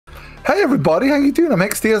Hey everybody, how you doing? I'm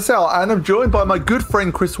HexDSL and I'm joined by my good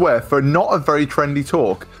friend Chris Ware for not a very trendy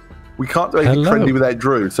talk. We can't do anything trendy without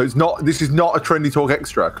Drew, so it's not. This is not a trendy talk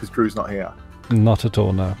extra because Drew's not here. Not at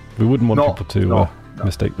all, no. We wouldn't want people to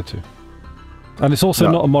mistake the two. And it's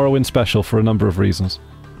also not a Morrowind special for a number of reasons.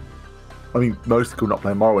 I mean, most people not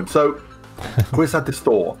playing Morrowind. So, Chris had this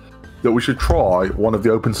thought that we should try one of the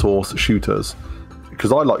open source shooters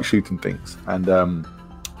because I like shooting things, and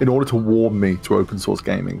in order to warm me to open source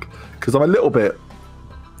gaming, because I'm a little bit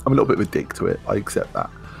of a dick to it. I accept that.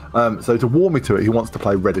 So to warm me to it, he wants to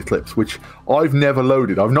play Red Eclipse, which I've never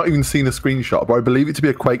loaded. I've not even seen a screenshot, but I believe it to be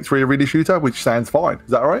a Quake 3 arena shooter, which sounds fine. Is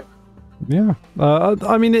that all right? Yeah.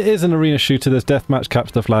 I mean, it is an arena shooter. There's deathmatch,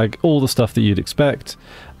 capture the flag, all the stuff that you'd expect.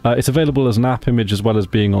 It's available as an app image as well as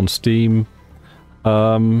being on Steam.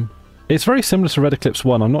 It's very similar to Red Eclipse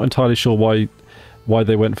 1. I'm not entirely sure why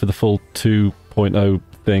they went for the full 2.0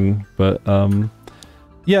 thing, but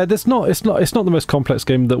yeah, it's not the most complex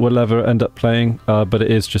game that we'll ever end up playing, but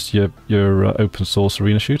it is just your open source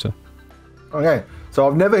arena shooter. Okay, so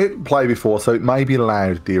I've never hit play before, so it may be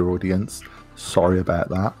loud, dear audience. Sorry about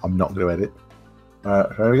that. I'm not going to edit.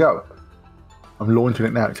 There we go. I'm launching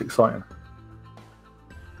it now. It's exciting.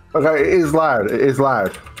 Okay, it is loud. It is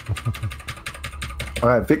loud.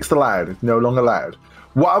 Okay, fix the loud. It's no longer loud.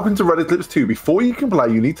 What happens to Red Eclipse 2? Before you can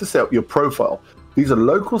play, you need to set up your profile. These are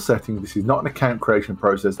local settings. This is not an account creation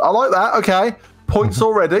process. I like that. Okay. Points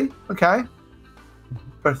already. Okay.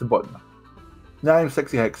 Press the button. Name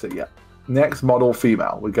sexy Hexa. Yeah. Next model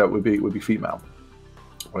female. Would be female.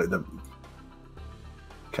 Wait,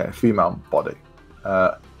 okay, female body.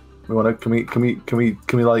 We want to. Can we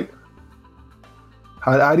like?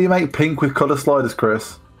 How do you make pink with color sliders,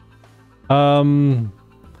 Chris?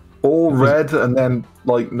 All red and then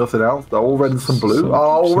like nothing else. They're all red and some blue.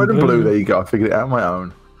 All red and blue. There you go. I figured it out on my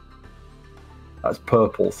own. That's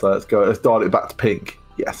purple. So let's go. Let's dial it back to pink.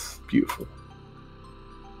 Yes, beautiful.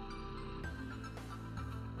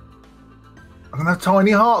 And they're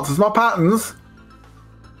tiny hearts. There's my patterns.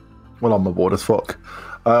 Well, I'm bored as fuck.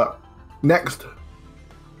 Next,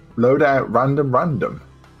 load out random.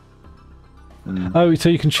 Oh, so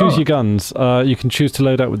you can choose your guns. You can choose to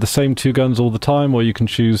load out with the same 2 guns all the time, or you can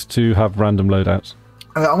choose to have random loadouts.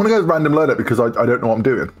 I'm going to go with random loadout because I don't know what I'm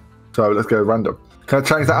doing. So let's go random. Can I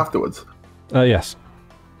change that afterwards? Yes.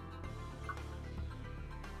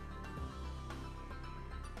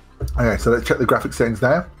 Okay, so let's check the graphics settings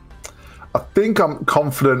now. I think I'm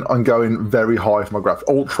confident on going very high for my graphics,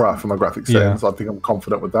 ultra for my graphics settings. I think I'm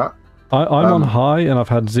confident with that. I'm on high and I've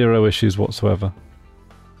had 0 issues whatsoever.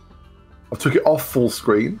 I took it off full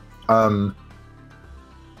screen. Aniscopic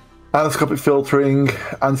filtering,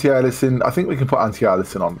 anti-aliasing. I think we can put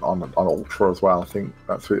anti-aliasing on ultra as well. I think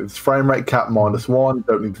that's it. It's frame rate cap -1.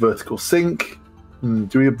 Don't need vertical sync.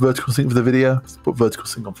 Do we have vertical sync for the video? Let's put vertical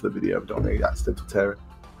sync on for the video. We don't need accidental tearing.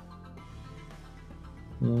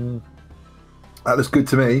 That looks good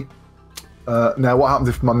to me. Now, what happens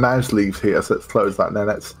if my mouse leaves here? So let's close that. Now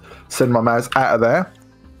let's send my mouse out of there.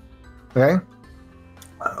 Okay.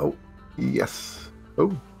 Oh. Yes.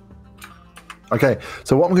 Oh. Okay.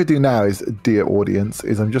 So what I'm going to do now is, dear audience,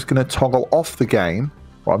 is I'm just going to toggle off the game.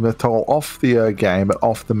 Well, I'm going to toggle off the game, but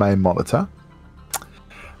off the main monitor.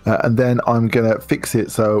 And then I'm going to fix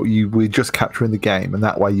it so we're just capturing the game, and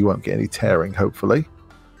that way you won't get any tearing, hopefully.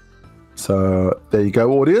 So there you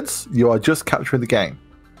go, audience. You are just capturing the game.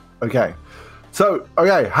 Okay. So,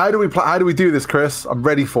 okay, how do we do this, Chris? I'm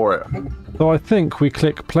ready for it. So I think we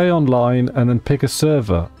click play online and then pick a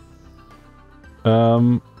server.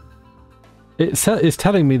 It's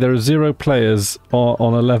telling me there are 0 players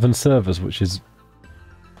on 11 servers, which is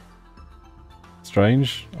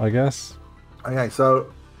strange, I guess. Okay, so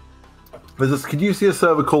can you see a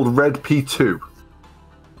server called Red P2?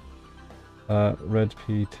 Red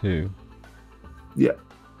P2. Yeah.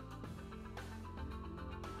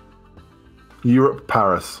 Europe,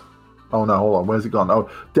 Paris. Oh no, hold on. Where's it gone? Oh,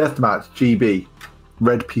 Deathmatch GB.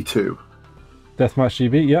 Red P2. Deathmatch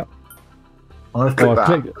GB. Yep. I'm going to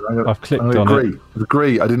click that. I've clicked on it.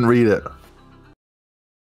 Agree. I didn't read it.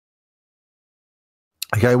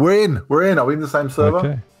 Okay, we're in. Are we in the same server?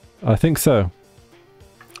 Okay. I think so.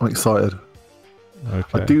 I'm excited.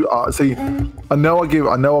 Okay. I do see. I know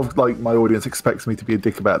like my audience expects me to be a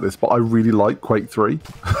dick about this, but I really like Quake 3.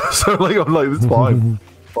 So like I'm like, it's fine.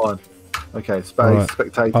 Fine. Okay, space, right.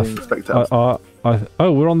 Spectating.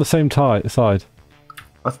 Oh, we're on the same side.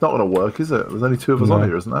 That's not going to work, is it? There's only 2 of us on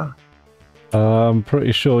here, isn't there? I'm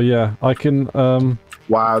pretty sure, yeah. I can...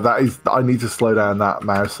 Wow, that is... I need to slow down that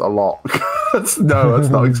mouse a lot. That's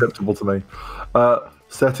not acceptable to me.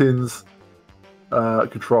 Settings,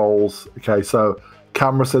 controls. Okay, so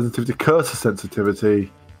camera sensitivity, cursor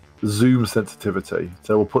sensitivity, zoom sensitivity.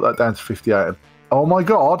 So we'll put that down to 58. Oh my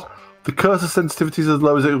god, the cursor sensitivity is as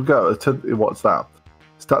low as it will go. What's that?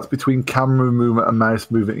 Stats between camera movement and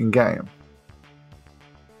mouse movement in game.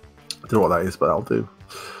 I don't know what that is, but I'll do.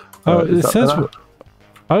 Oh, it says.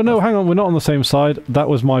 Oh no, hang on, we're not on the same side. That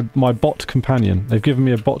was my bot companion. They've given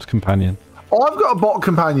me a bot companion. Oh, I've got a bot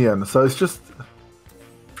companion, so it's just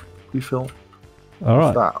refill. All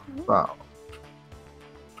right. That.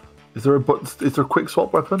 Is there a quick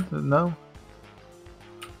swap weapon? No.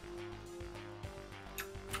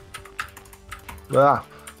 Ah,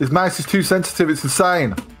 this mouse is too sensitive. It's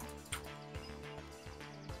insane.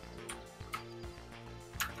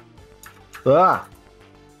 Ah.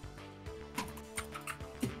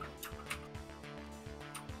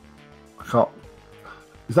 I can't.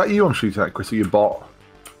 Is that you I'm shooting at, Chris, or your bot?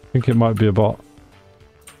 I think it might be a bot.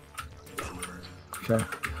 Okay.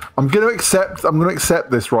 I'm gonna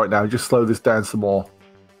accept this right now. Just slow this down some more.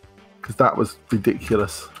 Because that was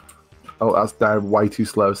ridiculous. Oh, that's down way too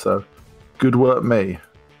slow, so good work, me.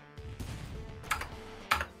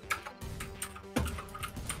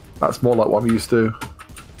 That's more like what I'm used to.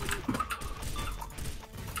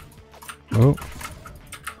 Oh.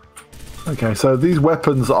 Okay, so these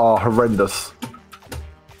weapons are horrendous.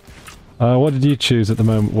 What did you choose at the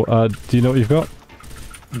moment? Do you know what you've got?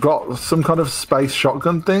 Got some kind of space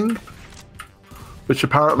shotgun thing, which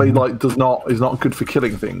apparently is not good for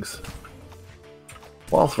killing things.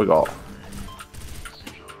 What else have I got?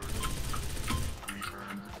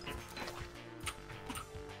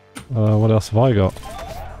 What else have I got?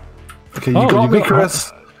 Okay, you got me,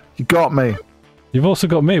 Chris. You got me. You've also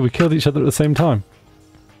got me. We killed each other at the same time.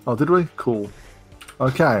 Oh, did we? Cool.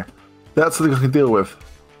 Okay, that's something I can deal with.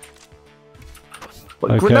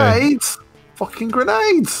 Like grenades! Fucking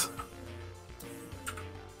grenades!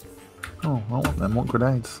 Oh, I want them. I want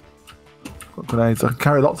grenades. Got grenades. I can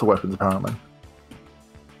carry lots of weapons, apparently.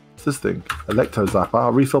 What's this thing? Electro Zapper.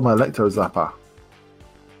 I'll refill my Electro Zapper.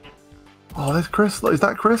 Oh, there's Chris. Is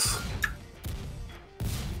that Chris?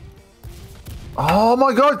 Oh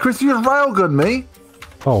my god, Chris, you just railgun me!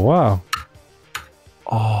 Oh, wow.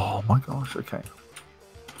 Oh my gosh, okay.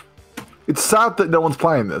 It's sad that no one's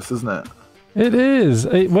playing this, isn't it? It is.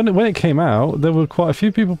 When it came out, there were quite a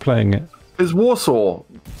few people playing it. Is Warsaw?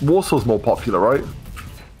 Warsaw's more popular, right?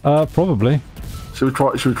 Probably. Should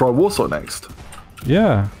we try Warsaw next?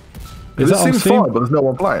 Yeah. It seems fine, but there's no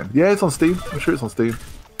one playing. Yeah, it's on Steam. I'm sure it's on Steam.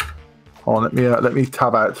 Hold on, let me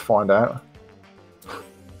tab out to find out.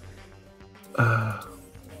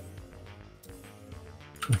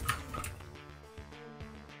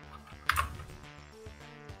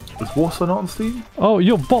 Is Warsaw not on Steam? Oh,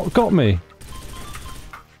 your bot got me.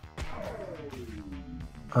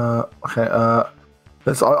 Okay,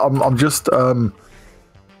 I'm just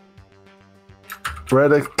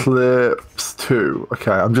Red Eclipse 2.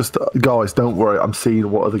 Okay, I'm just guys, don't worry, I'm seeing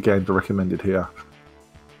what other games are recommended here.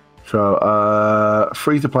 So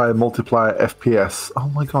free to play multiplayer FPS. Oh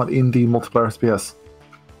my god, indie multiplayer FPS.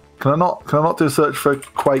 Can I not do a search for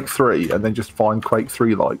Quake 3 and then just find Quake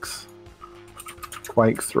 3 likes?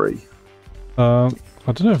 Quake 3. I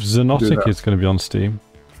don't know if Xonotic is going to be on Steam.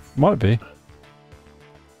 Might be.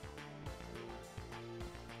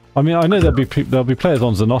 I mean, I know there'll be players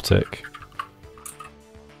on Xonotic.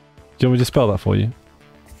 Do you want me to spell that for you?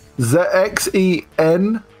 Xenotic?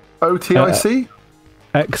 Xonotic,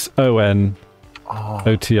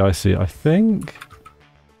 I think.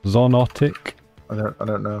 Xonotic. I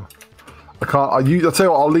don't know. I can't. I'll tell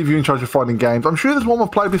you what. I'll leave you in charge of finding games. I'm sure there's one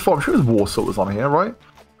we've played before. I'm sure there's Warsaw was on here, right?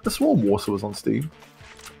 I swore Warsaw was on Steam.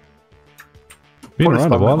 Been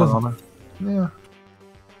around a while, yeah.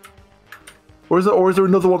 Or is there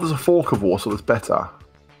another one that's a fork of Warsaw that's better?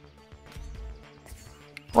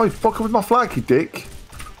 Oh, you fucking with my flag, you dick.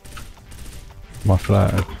 My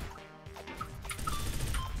flag.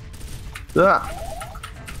 Yeah.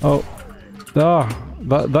 Oh. Ah.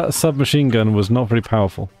 That submachine gun was not very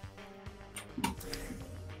powerful.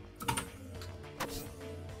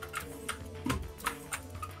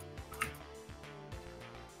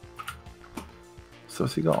 So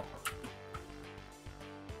what's he got?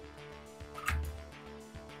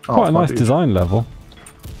 Quite a nice design level.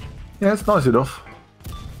 Yeah, it's nice enough.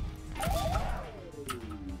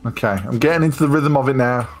 Okay, I'm getting into the rhythm of it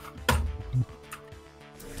now.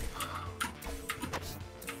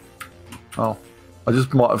 Oh, I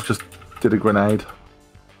might have just did a grenade.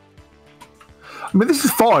 I mean, this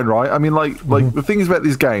is fine, right? I mean, like the thing is about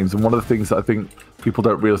these games, and one of the things that I think people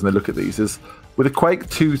don't realize when they look at these is with a Quake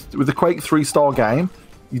 3 star game,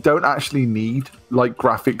 you don't actually need like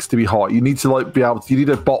graphics to be hot. You need to like be able to. You need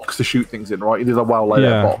a box to shoot things in, right? You need a well laid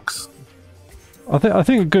out box. I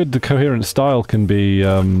think a good coherent style can be.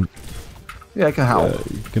 Yeah, it can help.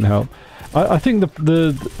 Can help. I think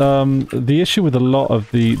the issue with a lot of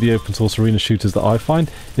the open source arena shooters that I find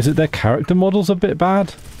is that their character models are a bit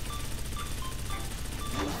bad.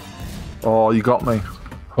 Oh, you got me.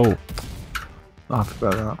 Oh, I have to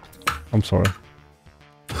bear that. I'm sorry.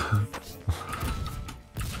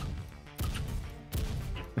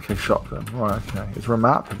 Okay, shotgun. Right. Okay. Is there a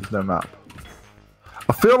map? There's no map.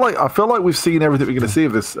 I feel like we've seen everything we're going to see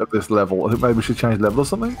of this level. I think maybe we should change level or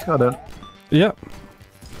something. I don't. Yeah.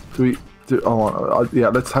 Do we?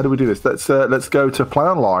 Yeah. How do we do this? Let's go to play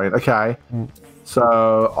online. Okay.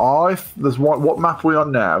 So there's one. What map are we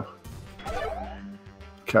on now?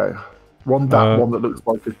 Okay. One that looks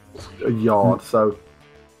like a yard. So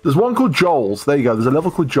there's one called Joel's. There you go. There's a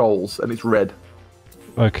level called Joel's, and it's red.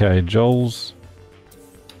 Okay, Joel's.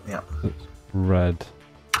 Yeah. It's red.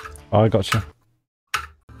 Oh, I gotcha.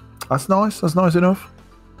 That's nice. That's nice enough.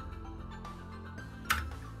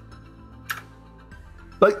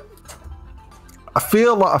 Like, I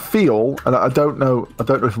feel, and I don't know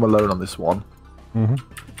if I'm alone on this one.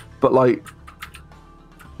 But like,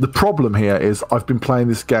 the problem here is I've been playing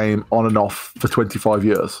this game on and off for 25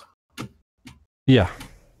 years. Yeah.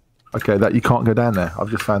 Okay, that you can't go down there. I've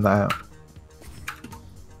just found that out.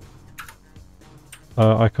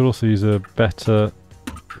 I could also use a better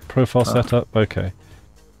profile setup. Okay.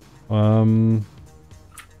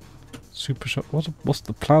 Super shot. What's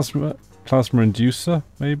the plasma inducer?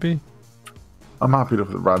 Maybe. I'm happy with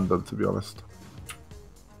the random, to be honest.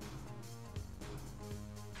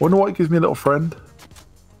 Wonder why it gives me a little friend.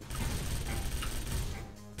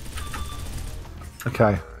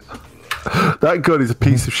 Okay. That gun is a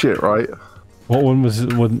piece of shit, right? What one was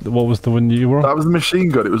it? What was the one you were on? That was the machine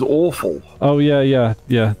gun. It was awful. Oh yeah.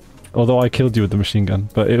 Although I killed you with the machine gun,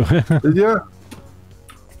 but it... yeah.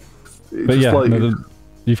 But yeah, like,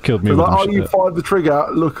 you've killed me with the machine gun. You fired the trigger.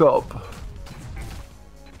 Look up.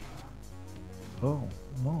 Oh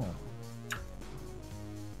no.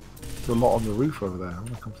 There's a lot on the roof over there. I'm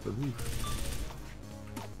gonna come to the roof.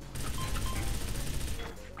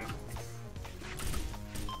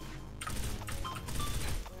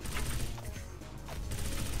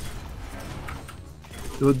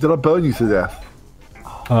 Did I burn you to death?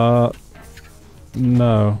 No.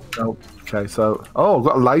 Oh, okay, so... Oh, I've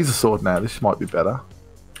got a laser sword now. This might be better.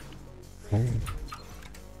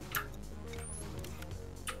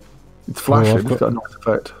 It's flashing. It's got a nice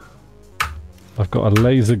effect. I've got a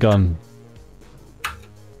laser gun.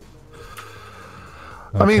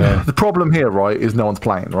 Okay. I mean, the problem here, right, is no one's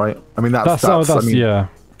playing, right? I mean, that's yeah.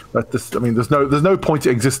 I mean, there's no point to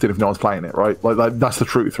existing if no one's playing it, right? Like that's the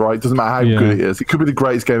truth, right? It doesn't matter how good it is. It could be the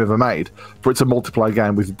greatest game ever made, but it's a multiplayer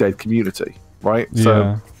game with a dead community, right?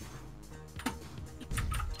 Yeah.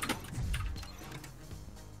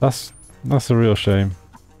 So that's a real shame.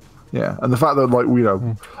 Yeah, and the fact that like I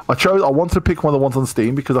wanted to pick one of the ones on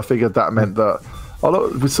Steam because I figured that meant that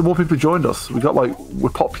look, with some more people joined us. We're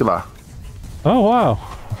popular. Oh wow.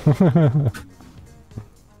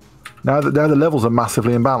 Now the levels are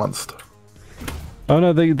massively imbalanced. Oh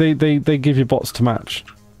no, they give you bots to match.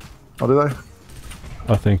 Oh, do they?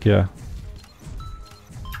 I think, yeah.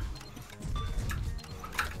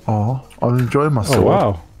 Oh, I was enjoying my sword. Oh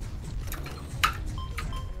wow.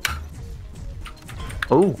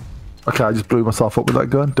 Oh, okay, I just blew myself up with that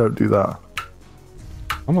gun. Don't do that.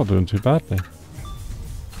 I'm not doing too badly.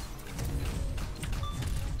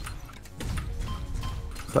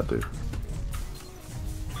 What's that do?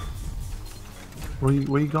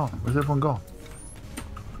 Where you gone? Where's everyone gone?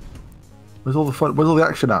 Where's all the fun? Where's all the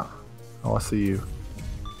action at? Oh, I see you.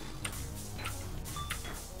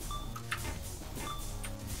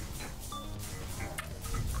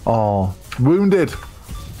 Oh, wounded.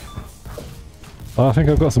 Oh, I think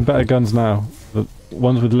I've got some better guns now. The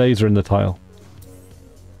ones with laser in the tile.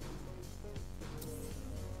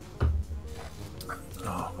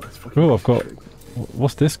 Oh, I've got...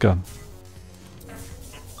 What's this gun?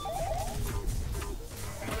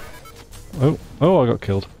 Oh, I got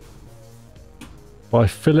killed. By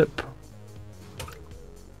Philip.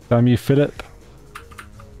 Damn you, Philip.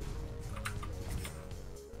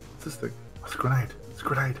 What's this thing? It's a grenade. It's a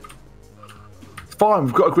grenade. It's fine,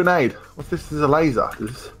 we've got a grenade. What's this? This is a laser.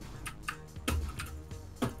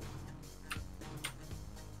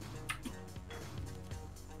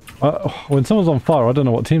 When someone's on fire, I don't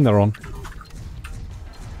know what team they're on.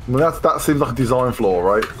 Well, that seems like a design flaw,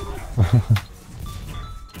 right?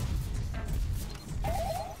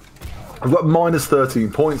 I've got minus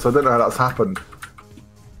 13 points. I don't know how that's happened.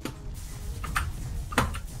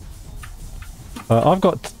 I've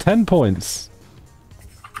got 10 points.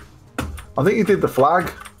 I think you did the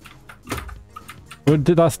flag. Well,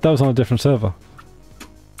 that was on a different server.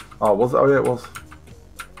 Oh, was it? Oh, yeah, it was.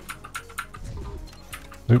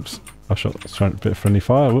 Oops. I shot a bit of friendly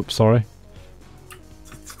fire. Whoops, sorry.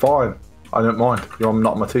 It's fine. I don't mind. You're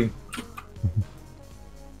not on my team.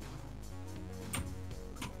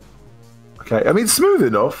 Okay, I mean, smooth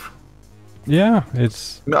enough. Yeah,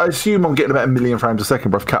 it's... I assume I'm getting about 1 million frames a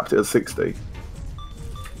second, but I've capped it at 60.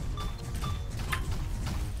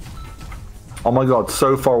 Oh my god,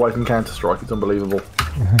 so far away from Counter-Strike, it's unbelievable.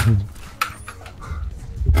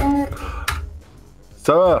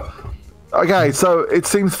 So, okay, so it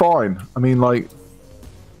seems fine. I mean, like,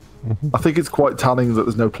 I think it's quite telling that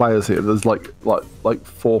there's no players here. There's like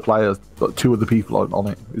 4 players, like 2 other people on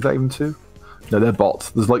it. Is that even 2? No, they're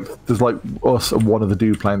bots. There's like us and one other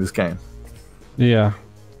dude playing this game. Yeah.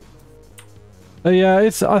 Yeah,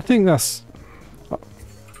 it's. I think that's.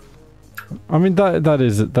 I mean,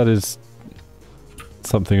 that is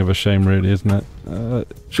something of a shame, really, isn't it?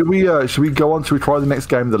 Should we go on? Should we try the next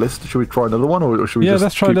game on the list? Should we try another one, or should we? Yeah, just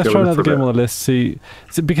let's try another game on the list. See,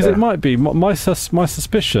 because Yeah. it might be my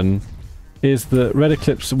suspicion is that Red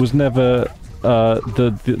Eclipse was never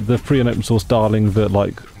the free and open source darling that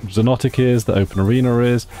like Xonotic is, that Open Arena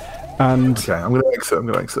is, and Okay, I'm gonna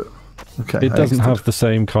exit. Okay, it doesn't have the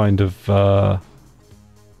same kind of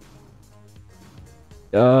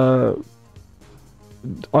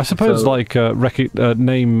I suppose So- like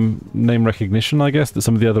name recognition, I guess, that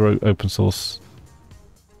some of the other open source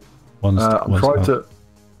ones. I'm ones have.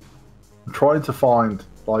 trying to find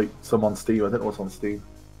like some on Steam. I don't know what's on Steam.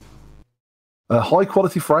 High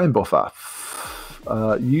quality frame buffer.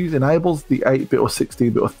 Enables the 8-bit or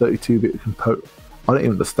 16-bit or 32-bit component. I don't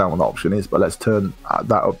even understand what the option is, but let's turn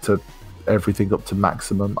that up to everything up to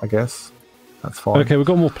maximum, I guess. That's fine. Okay, we've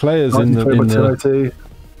got more players in the. 1080.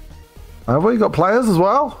 Have we got players as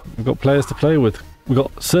well? We've got players to play with. We've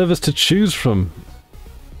got servers to choose from.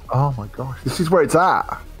 Oh my gosh, this is where it's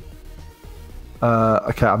at.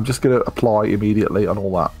 Okay, I'm just going to apply immediately on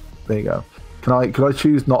all that. There you go. Can I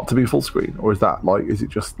choose not to be full screen, or is it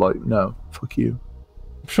just like no, fuck you?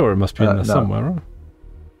 I'm sure it must be in there No. somewhere, right?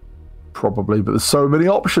 Probably, but there's so many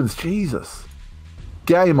options. Jesus.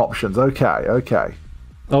 Game options. Okay.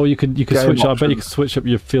 Oh, you can Game switch. I bet you options. can switch up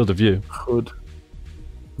your field of view. Hood.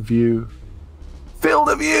 View. Field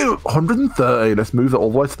of view. 130. Let's move it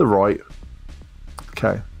all the way to the right.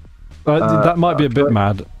 Okay. That might be a bit okay.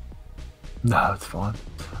 mad. No, it's fine.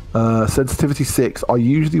 Sensitivity 6. I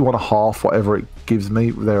usually want to half whatever it gives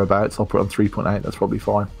me thereabouts. I'll put it on 3.8. That's probably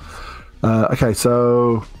fine. Okay,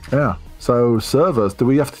 so yeah. So servers. Do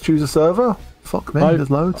we have to choose a server? Fuck me.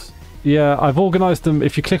 There's loads. Yeah, I've organised them.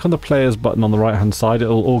 If you click on the players button on the right hand side,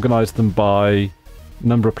 it'll organise them by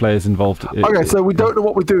number of players involved. Okay, so we don't know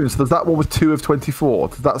what we're doing. So there's that one with 2 of 24.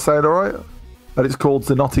 Does that sound alright? And it's called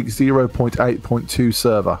Xonotic 0.8.2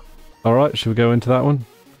 server. Alright, should we go into that one?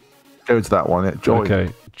 Go into that one. Yeah, join.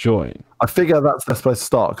 Okay, join. I figure that's the place to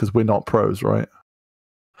start because we're not pros, right?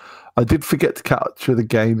 I did forget to capture the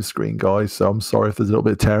game screen, guys, so I'm sorry if there's a little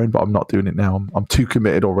bit of tearing, but I'm not doing it now. I'm too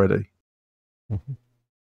committed already. Mhm.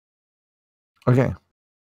 Okay.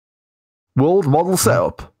 World model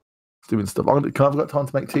setup. It's doing stuff. Can I have got time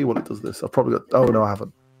to make tea while it does this? I've probably got... Oh, no, I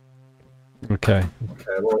haven't. Okay.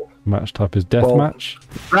 Okay, well... Match type is deathmatch.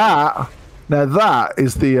 That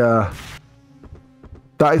is the...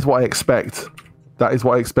 that is what I expect. That is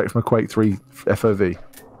what I expect from a Quake 3 FOV.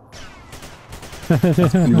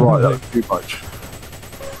 You're right, that's too much.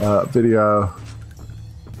 Video.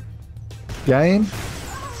 Game.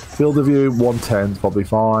 Field of view, 110 is probably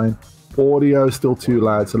fine. Audio still too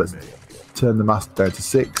loud, so let's turn the master down to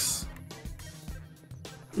 6.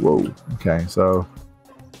 Whoa. Okay, so.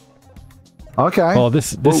 Okay. Oh,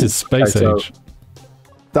 this is space okay, age.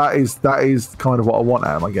 So that is kind of what I want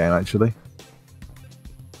out of my game, actually.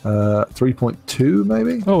 3.2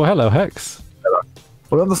 maybe. Oh, hello, Hex.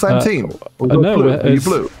 We're on the same team. No, blue. Are you it's-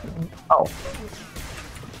 blue? Oh.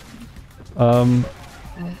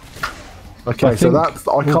 Okay, so that's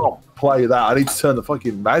I can't play that. I need to turn the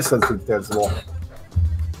fucking mouse sensitivity down some more.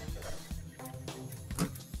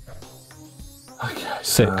 Okay.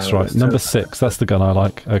 6, right. Number 6. That's the gun I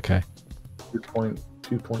like. Okay.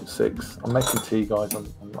 2.6. I'm making tea, guys.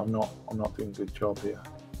 I'm not doing a good job here.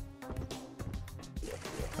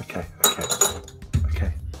 Okay.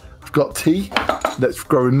 I've got tea. Let's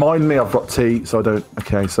go. Remind me I've got tea, so I don't.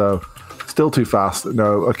 Okay, so still too fast.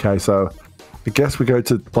 No. Okay, so I guess we go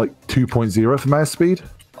to like 2.0 for mouse speed.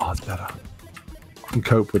 Oh, it's better. I can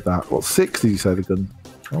cope with that. What 6 did you say the gun?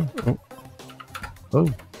 Oh.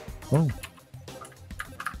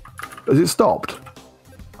 Has it stopped?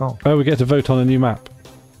 Oh. Oh, we get to vote on a new map.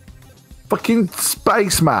 Fucking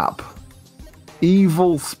space map.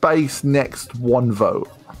 Evil space next one vote.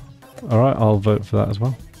 Alright, I'll vote for that as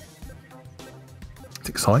well. It's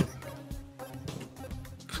exciting.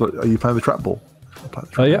 So, are you playing the trackball?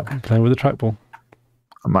 Yeah, I'm playing with the trackball.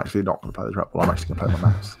 I'm actually not going to play the trackball. I'm actually going to play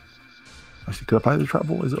my mouse. Actually, could I play the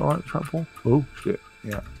trackball? Is it alright, the trackball? Oh, shit.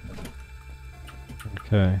 Yeah.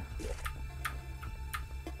 Okay.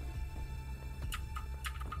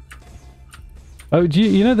 Oh, do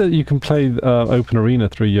you know that you can play Open Arena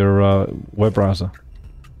through your web browser?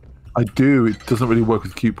 I do. It doesn't really work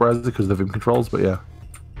with Qt browser because of the Vim controls, but yeah.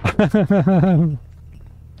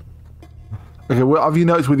 Okay, well, have you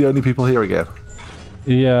noticed we're the only people here again?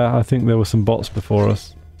 Yeah, I think there were some bots before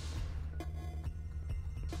us.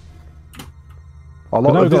 I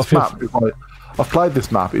like this map. I've played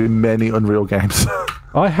this map in many Unreal games.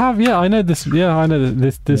 I have, yeah. I know this. Yeah, I know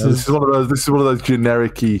this. This is one of those. This is one of those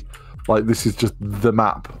generic-y, like this is just the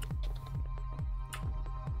map.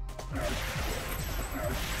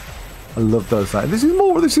 I love those things. This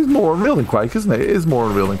is more Unreal than Quake, isn't it? It is more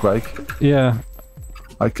Unreal than Quake. Yeah.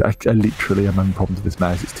 I literally am having problems with this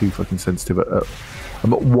mouse. It's too fucking sensitive.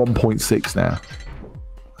 I'm at 1.6 now.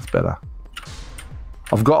 That's better.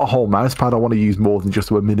 I've got a whole mouse pad I want to use more than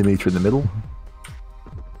just a millimeter in the middle.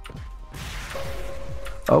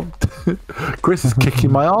 Oh, Chris is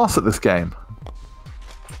kicking my ass at this game.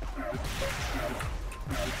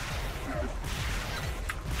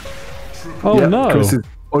 Oh yeah, no! Chris is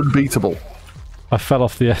unbeatable. I fell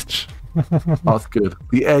off the edge. That's good.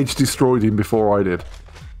 The edge destroyed him before I did.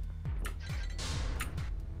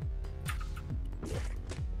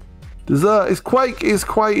 Is Quake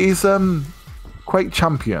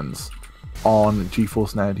Champions on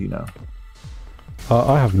GeForce Now? Do you know?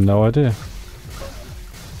 I have no idea.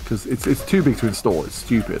 Because it's too big to install. It's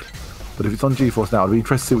stupid. But if it's on GeForce Now, I'd be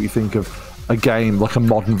interested to see what you think of a game like a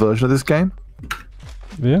modern version of this game.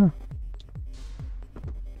 Yeah.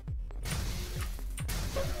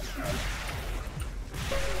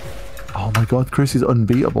 Oh my god, Chris is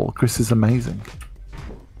unbeatable. Chris is amazing.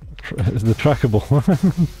 It's the trackable.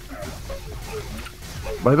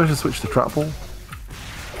 Maybe I should switch to trackball.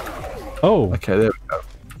 Oh. Okay, there we go.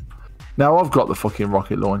 Now I've got the fucking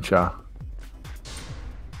rocket launcher.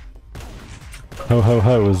 Ho ho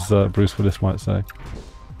ho, as Bruce Willis might say.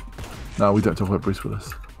 No, we don't talk about Bruce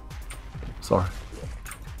Willis. Sorry.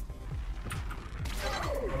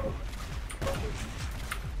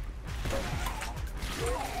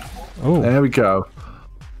 Oh. There we go.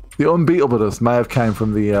 The unbeatableness may have came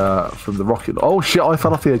from the rocket. Oh shit! I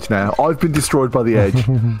fell off the edge now. I've been destroyed by the edge.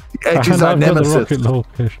 The edge is our nemesis. I've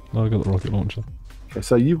got the rocket launcher. Okay,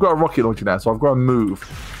 so you've got a rocket launcher now. So I've got to move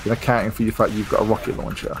in accounting for the fact you've got a rocket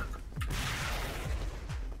launcher.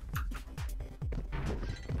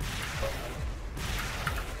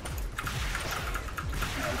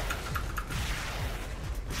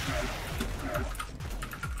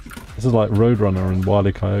 This is like Roadrunner and Wile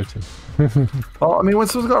E. Coyote. Well, I mean, when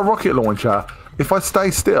someone's got a rocket launcher, if I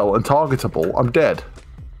stay still and targetable, I'm dead.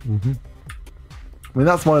 Mm-hmm. I mean,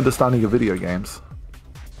 that's my understanding of video games.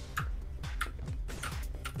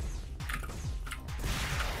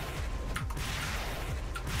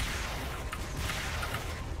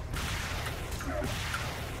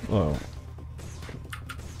 Oh.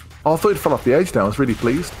 Oh, I thought it fell off the edge now. I was really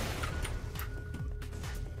pleased.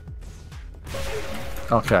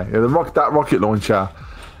 Okay, yeah, that rocket launcher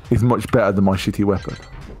is much better than my shitty weapon.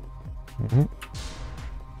 Mm-hmm.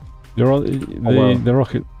 You're on the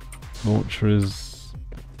rocket launcher is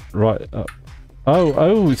right up.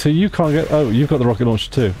 Oh, so you can't get. Oh, you've got the rocket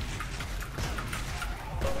launcher too.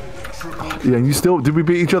 Yeah, and you still did we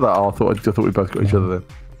beat each other? Oh, I thought we both got each other then.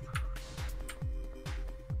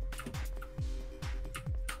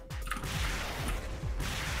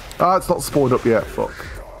 Ah, it's not spawned up yet. Fuck.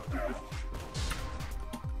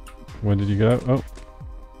 Where did you go? Oh.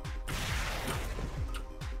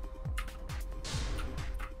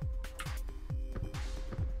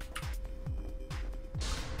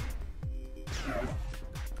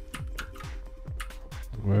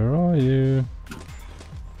 Where are you?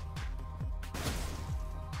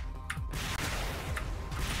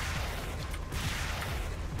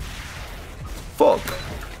 Fuck.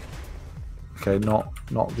 Okay, not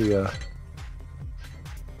the.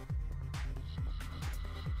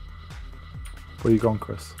 Where are you gone,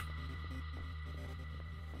 Chris?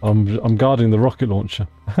 I'm guarding the rocket launcher.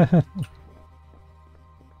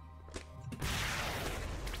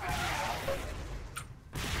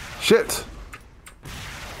 Shit!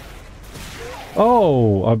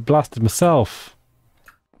 Oh, I blasted myself.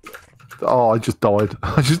 Oh, I just died.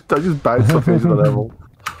 I just bounced off the edge of the level.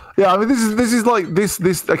 Yeah, I mean, this is like this.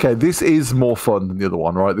 Okay, this is more fun than the other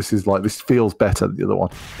one, right? This is like this feels better than the other one.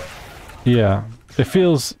 Yeah, it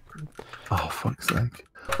feels. Oh fuck's sake!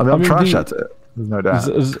 I mean, I'm trash at it. There's no doubt.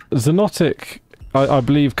 Xonotic, I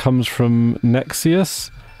believe, comes from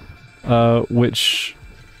Nexius, which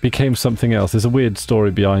became something else. There's a weird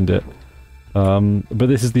story behind it, but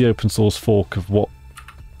this is the open source fork of what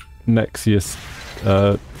Nexius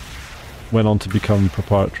went on to become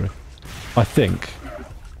proprietary, I think.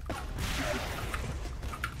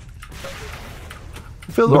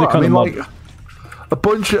 I feel like, I mean, like a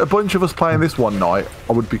bunch of us playing this one night,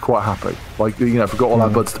 I would be quite happy. Like, you know, if we got all our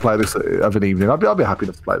buds to play this of an evening, I'd be happy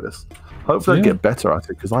enough to play this. Hopefully, I get better at it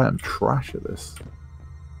because I am trash at this.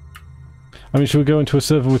 I mean, should we go into a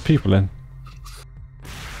server with people in?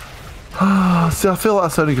 See, I feel like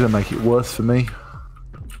that's only going to make it worse for me.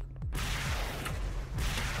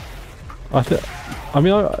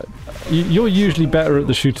 You're usually better at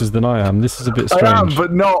the shooters than I am. This is a bit strange. I am,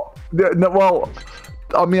 but not. No, well,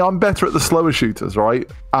 I mean, I'm better at the slower shooters, right?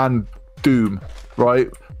 And Doom, right?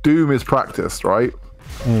 Doom is practiced, right?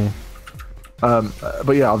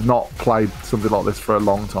 But yeah, I've not played something like this for a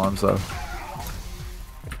long time, so.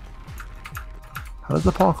 How does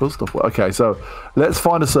the parkour stuff work? Okay, so let's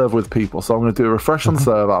find a server with people. So I'm going to do a refresh on the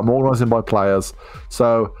server. I'm organising by players.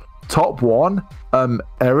 So top one,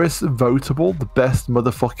 Eris Votable, the best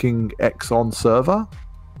motherfucking Exxon server.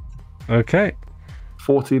 Okay.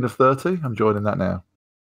 14 of 30. I'm joining that now.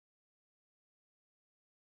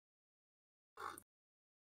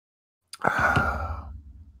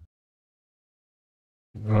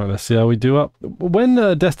 Alright, let's see how we do up. When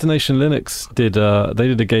Destination Linux did, they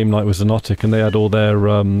did a game night with Xonotic and they had all their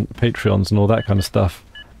Patreons and all that kind of stuff.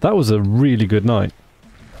 That was a really good night.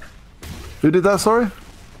 Who did that, sorry?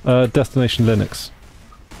 Destination Linux.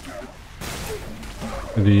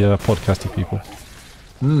 The podcasty people.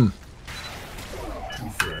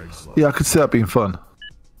 Yeah, I could see that being fun.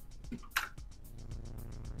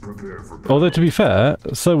 Although, to be fair,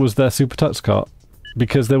 so was their Super Touch Cart.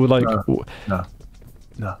 Because they were like...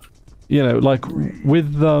 No. You know, like,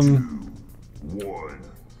 with...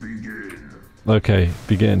 Okay,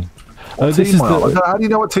 begin. This is the... How do you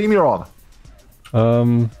know what team you're on?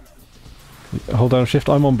 Hold down shift.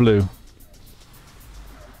 I'm on blue.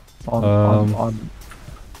 I'm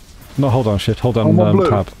not hold down shift. Hold down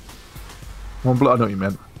tab. I'm on blue. I know what you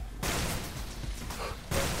meant.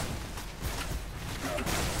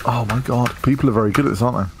 Oh my god, people are very good at this,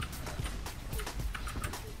 aren't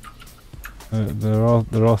they?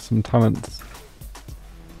 There are some talents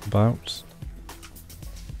about.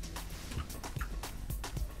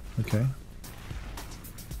 Okay.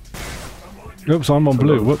 Oops, I'm on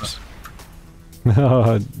blue. Whoops.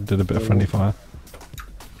 I did a bit of friendly fire.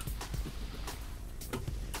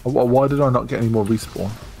 Why did I not get any more respawn?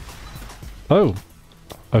 Oh.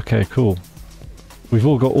 Okay, cool. We've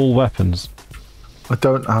all got all weapons. I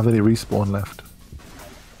don't have any respawn left.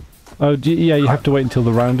 Oh, yeah, you have to wait until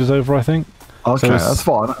the round is over, I think. Okay, so that's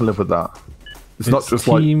fine. I can live with that. It's not just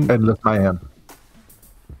like endless mayhem.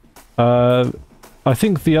 I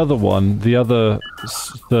think the other one, the other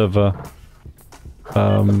server...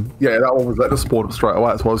 yeah, that one was letting us spawn up straight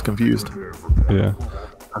away. That's why I was confused. Yeah.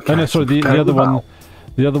 Okay, oh no, sorry. The other one,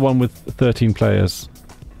 the other one with 13 players.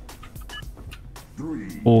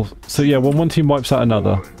 So yeah, when one team wipes out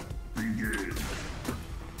another,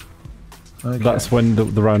 that's when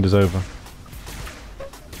the round is over.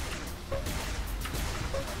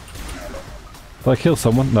 Did I kill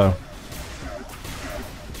someone? No.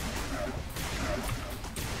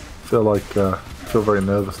 Feel very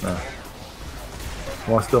nervous now.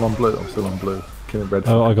 Am I still on blue? I'm still on blue. Killing red.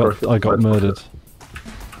 Oh, I got murdered.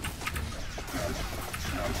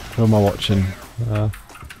 Who am I watching?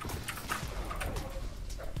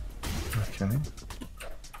 Okay.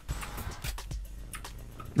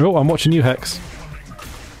 Oh, I'm watching you, Hex.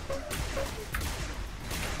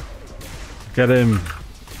 Get him.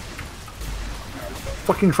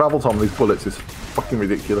 Fucking travel time with these bullets is fucking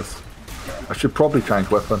ridiculous. I should probably change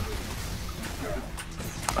weapon.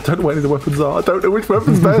 I don't know where any of the weapons are. I don't know which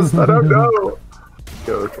weapon's best. I don't know.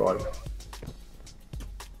 Go try.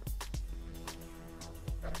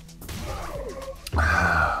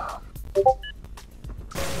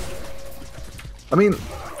 I mean,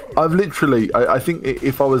 I've literally. I think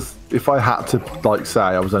if I had to like say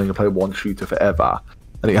I was only gonna play one shooter forever,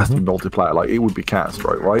 and it has to be multiplayer, like it would be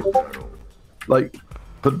Counter-Strike, right? Like.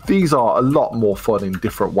 But these are a lot more fun in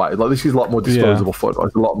different ways. Like this is a lot more disposable fun.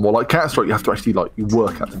 Like, a lot more like Counter-Strike. You have to actually like you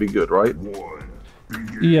work out to be good, right?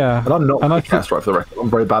 Yeah. And I'm not good at Counter-Strike for the record.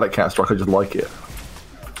 I'm very bad at Counter-Strike. I just like it.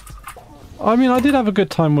 I mean, I did have a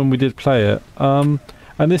good time when we did play it. And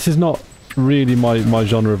And this is not really my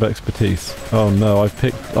genre of expertise. Oh no, I've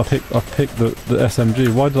picked the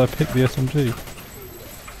SMG. Why did I pick the SMG?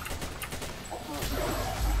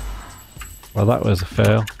 Well, that was a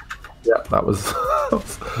fail. Yeah, that was.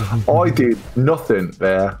 I did nothing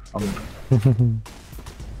there. Okay,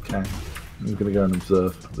 I'm gonna go and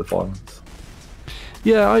observe the violence.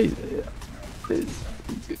 Yeah,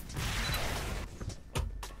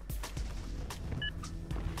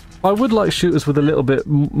 I would like shooters with a little bit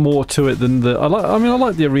more to it than the. I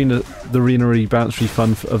like the arena-y bouncy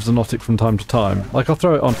fun of Xonotic from time to time. Like, I'll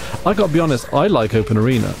throw it on. I got to be honest, I like Open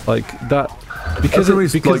Arena, like that, because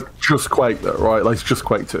it's like just Quake though, right? Like it's just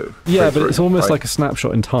Quake 2. Yeah, Quake but 3, it's almost right? like a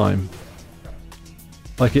snapshot in time.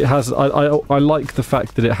 Like it has. I like the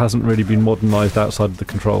fact that it hasn't really been modernised outside of the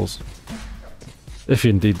controls. If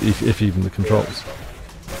indeed, if even the controls.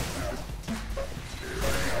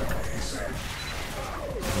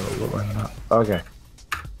 Okay.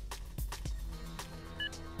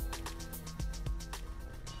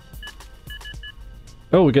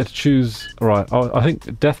 Oh, we get to choose. Right. Oh, I think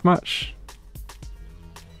deathmatch.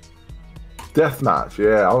 Deathmatch,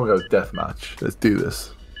 yeah, I want to go deathmatch. Let's do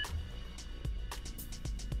this.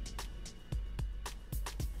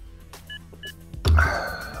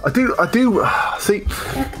 I do. See,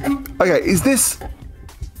 okay, is this?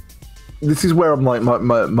 This is where I'm like my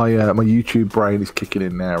YouTube brain is kicking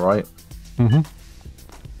in now, right? Mm-hmm.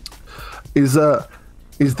 Is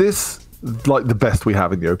this like the best we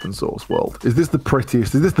have in the open source world? Is this the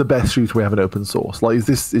prettiest? Is this the best shooter we have in open source? Like, is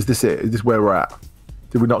this it? Is this where we're at?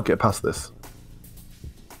 Did we not get past this?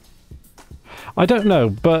 I don't know,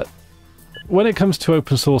 but when it comes to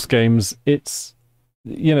open source games, it's,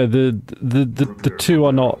 you know, the two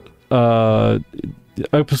are not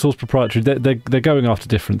open source proprietary. They're going after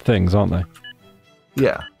different things, aren't they?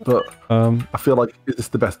 Yeah, but I feel like, is this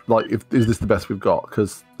the best? Like, is this the best we've got?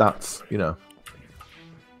 Because that's, you know.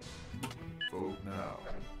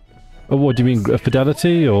 Oh, what do you mean,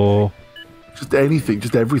 fidelity or just anything,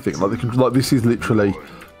 just everything? Like this is literally,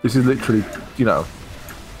 you know,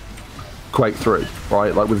 Quake 3,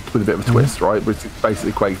 right? Like with a bit of a twist, right? Which is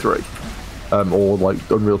basically Quake 3, or like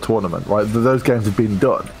Unreal Tournament, right? Those games have been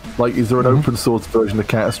done. Like, is there an open source version of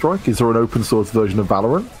Counter-Strike? Is there an open source version of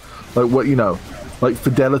Valorant? Like, what, you know, like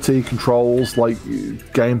fidelity, controls, like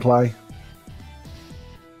gameplay.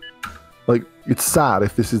 Like, it's sad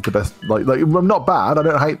if this is the best. Like I'm not bad. I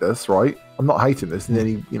don't hate this, right? I'm not hating this in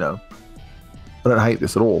any, you know. I don't hate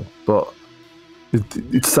this at all, but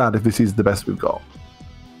it's sad if this is the best we've got.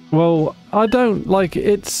 Well, I don't like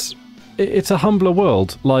it's a humbler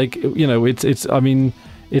world. Like, you know, it's I mean,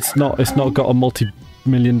 it's not got a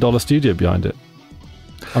multi-million-dollar studio behind it.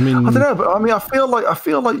 I mean, I don't know, but I mean, I feel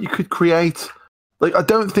like you could create, like, I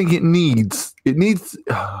don't think it needs you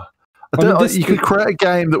could create a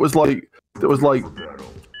game that was like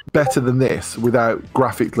better than this without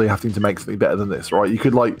graphically having to make something better than this, right? You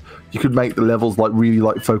could make the levels like really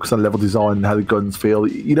like focus on level design and how the guns feel.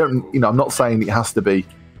 You don't, you know, I'm not saying it has to be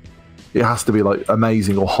like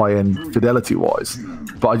amazing or high-end fidelity wise,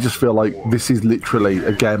 but I just feel like this is literally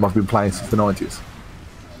a game I've been playing since the 90s.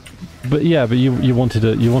 But yeah, but you wanted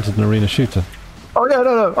an arena shooter. Oh yeah,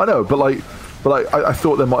 no, I know, but I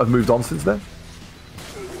thought they might have moved on since then.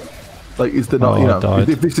 Like, is there not? You know,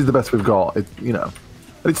 if this is the best we've got, you know,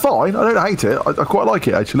 and it's fine. I don't hate it. I quite like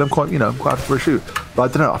it actually. I'm quite, you know, quite happy for a shoot. But I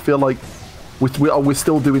don't know. I feel like we're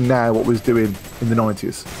still doing now what we was doing in the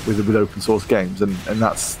 90s with open source games, and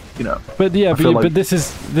that's, you know. But yeah, but this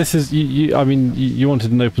is you. I mean, you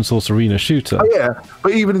wanted an open source arena shooter. Oh yeah,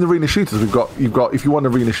 but even in the arena shooters, you've got if you want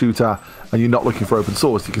an arena shooter and you're not looking for open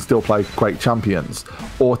source, you can still play Quake Champions,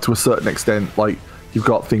 or to a certain extent, like you've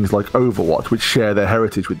got things like Overwatch, which share their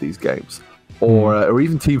heritage with these games, or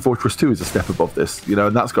even Team Fortress 2 is a step above this, you know,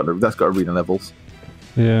 and that's got arena levels.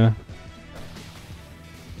 Yeah.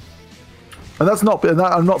 And that's not.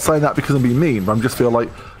 I'm not saying that because I'm being mean, but I just feel like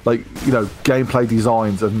you know, gameplay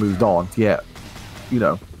designs have moved on. Yet, you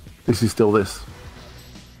know, this is still this.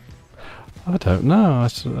 I don't know.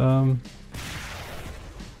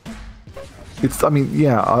 It's. I mean,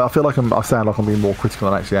 yeah. I feel like I sound like I'm being more critical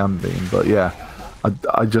than I actually am being, but yeah,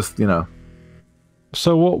 I just, you know.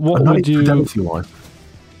 So what would you? Fidelity-wise,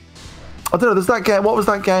 I don't know. There's that game. What was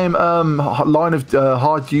that game? Line of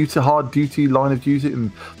Hard Duty, Line of Duty. And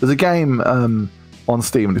there's a game on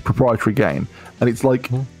Steam, and it's a proprietary game, and it's like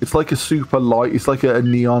a super light. It's like a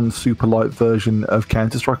neon super light version of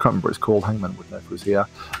Counter-Strike. I can't remember what it's called. Hangman would know if it was here.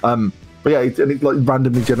 But yeah, and it like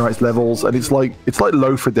randomly generates levels, and it's like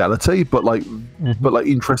low fidelity, but like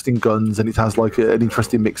interesting guns, and it has like an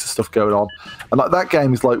interesting mix of stuff going on. And like that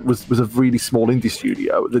game is like was a really small indie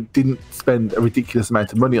studio that didn't spend a ridiculous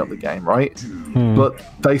amount of money on the game, right? But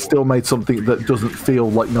they still made something that doesn't feel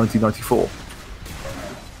like 1994.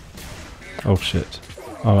 Oh shit!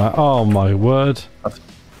 All right. Oh my word!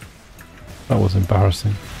 That was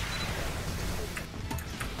embarrassing.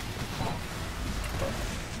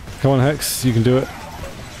 Come on, Hex, you can do it.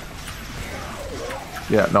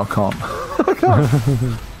 Yeah, no, I can't. I can't.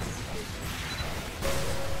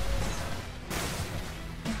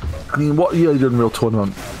 I mean, what year did Unreal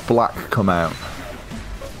Tournament Black come out?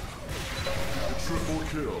 Triple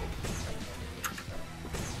kill.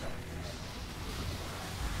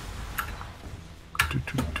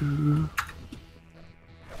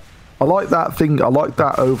 I like that thing. I like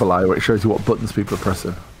that overlay where it shows you what buttons people are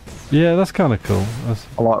pressing. Yeah, that's kind of cool.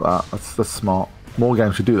 I like that. That's smart. More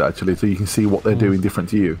games should do that actually, so you can see what they're doing different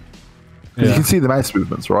to you. Yeah. You can see the mouse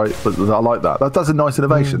movements, right? But I like that. That's a nice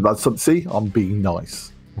innovation. That's see, I'm being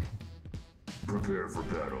nice. Prepare for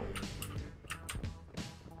battle.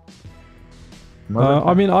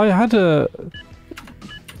 I mean, I had a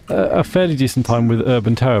fairly decent time with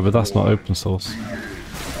Urban Terror, but that's not open source.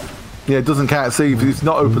 Yeah, it doesn't count. See, if it's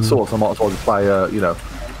not open source, I might as well just play, you know,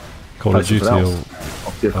 Call of Duty or...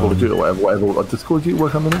 Yeah, Call of Duty or whatever. Does Call of Duty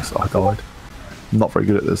work on Linux? I died. I'm not very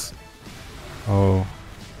good at this. Oh.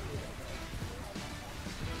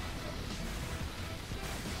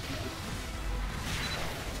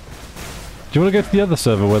 Do you want to go to the other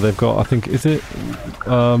server where they've got, I think, is it...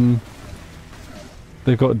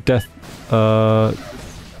 they've got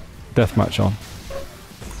deathmatch on.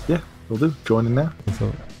 Yeah, we'll do. Join in there. I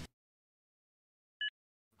thought.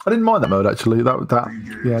 I didn't mind that mode actually. Yeah,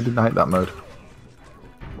 I didn't hate that mode.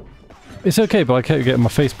 It's okay, but I kept getting my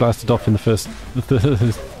face blasted off in the first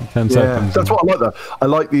 10 seconds. That's what I like though. I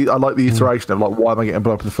like the iteration of like, why am I getting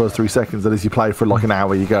blown up in the first 3 seconds? And as you play for like an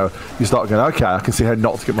hour, you start going, okay, I can see how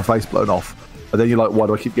not to get my face blown off. And then you're like, why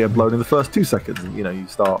do I keep getting blown in the first 2 seconds? And you know, you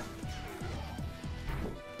start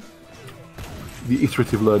the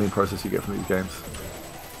iterative learning process you get from these games.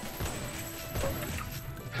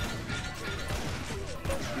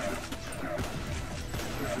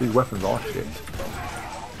 These weapons are shit.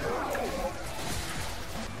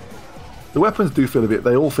 The weapons do feel a bit,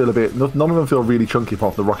 they all feel a bit, none of them feel really chunky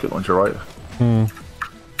apart from the rocket launcher, right?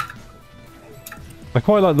 I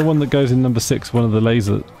quite like the one that goes in number 6, one of the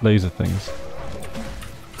laser things.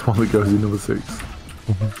 The one that goes in number 6.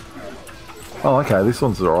 Oh, okay, this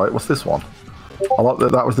one's alright. What's this one? I like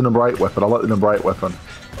that was the number 8 weapon. I like the number 8 weapon.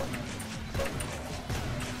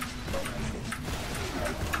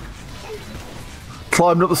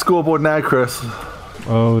 Climbing up the scoreboard now, Chris.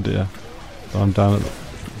 Oh dear. I'm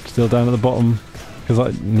still down at the bottom because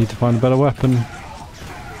I need to find a better weapon.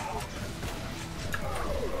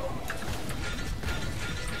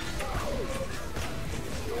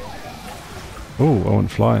 Oh, I went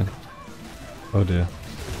flying. Oh dear.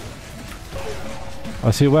 I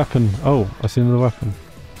see a weapon. Oh, I see another weapon.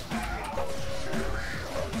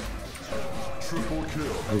 Triple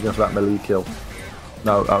kill. You go for that melee kill.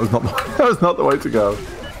 No, that was not that was not the way to go.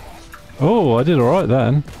 Oh, I did alright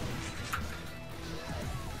then.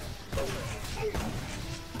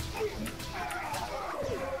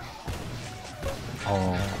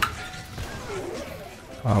 Oh.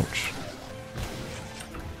 Ouch.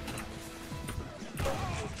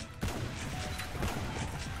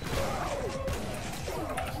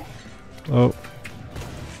 Oh.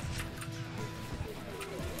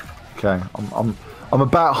 Okay, I'm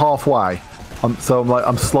about halfway. I'm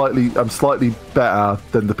slightly better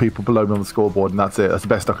than the people below me on the scoreboard, and that's it. That's the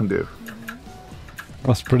best I can do.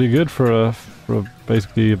 That's pretty good for a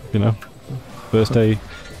basically, you know, first day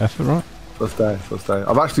effort, right? First day.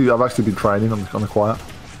 I've actually been training on the quiet.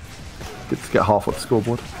 Get half up the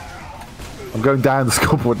scoreboard. I'm going down the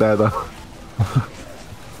scoreboard there though.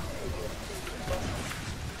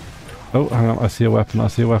 Oh, hang on, I see a weapon.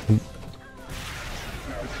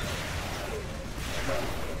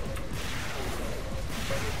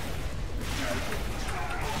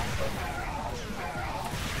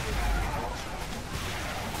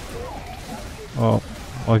 Oh,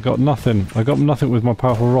 I got nothing. I got nothing with my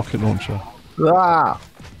powerful rocket launcher. Ah!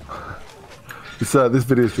 This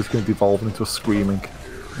video is just going to devolve into a screaming.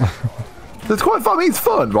 It's quite fun. I mean, it's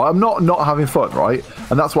fun, right? I'm not having fun, right?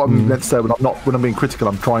 And that's what I'm meant to say when I'm being critical.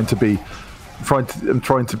 I'm trying to,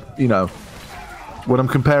 you know, when I'm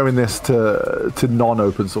comparing this to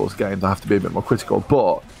non-open source games, I have to be a bit more critical.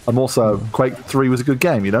 But I'm also Quake 3 was a good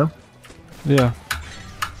game, you know? Yeah.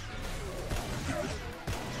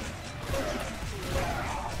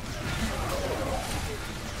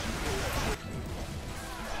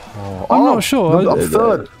 I'm not sure. I'm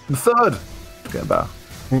third. I'm third. Getting better.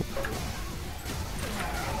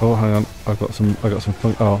 Oh, hang on. I got some.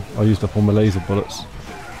 Oh, I used up all my laser bullets.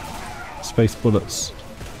 Space bullets.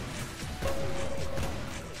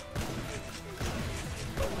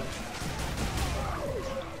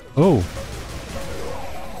 Oh.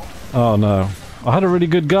 Oh no. I had a really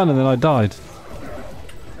good gun and then I died.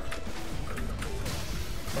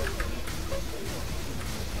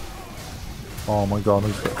 Oh my god, I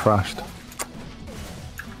just got trashed.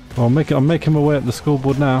 Well, I'm making my way up the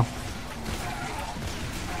scoreboard now.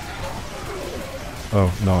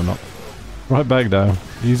 Oh, no I'm not. Right back down.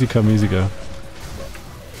 Easy come, easy go.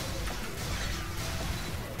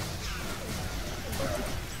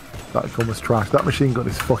 That gun was trash. That machine gun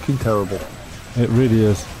is fucking terrible. It really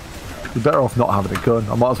is. You're better off not having a gun.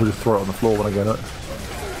 I might as well just throw it on the floor when I get it.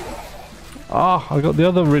 Ah, I got the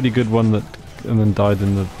other really good one that, and then died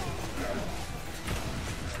in the...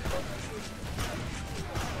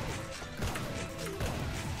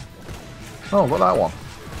 Oh, got that one.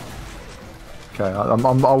 Okay,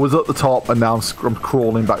 I was at the top and now I'm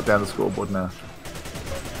crawling back down the scoreboard now.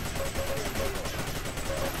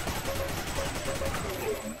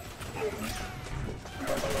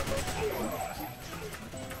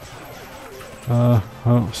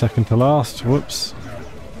 Oh, second to last. Whoops.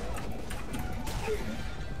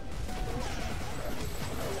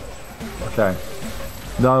 Okay.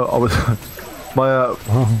 No, I was...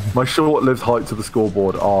 my short-lived heights of the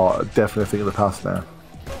scoreboard are definitely a thing of the past now.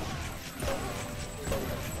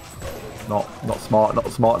 Not smart, not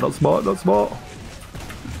smart, not smart, not smart.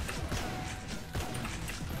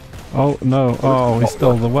 Oh, no. Oh, he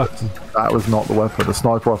stole the weapon. That was not the weapon. The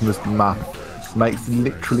sniper rifle on this map makes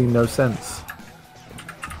literally no sense.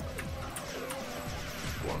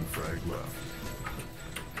 One frag left.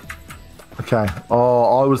 Okay.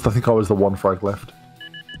 Oh, I think I was the one frag left.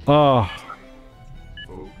 Oh.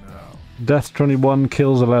 Vote now. Death 21,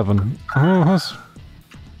 kills 11. Oh, that's...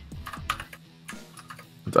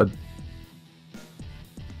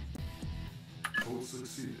 Vote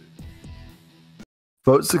succeeded.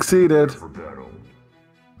 Vote succeeded. For battle.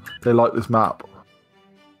 They like this map.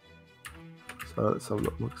 So let's have a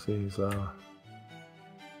look. Look, see. 5,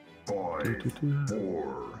 4,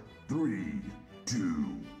 3, 2,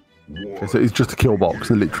 1. Okay, so it's just a kill box,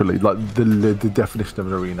 literally, like the definition of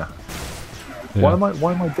an arena. Yeah.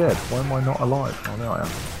 Why am I dead? Why am I not alive? Oh, there I am.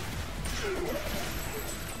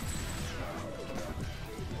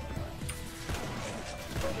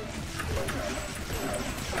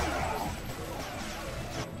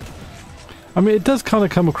 I mean, it does kind of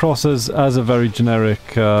come across as a very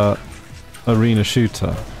generic arena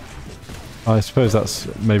shooter. I suppose that's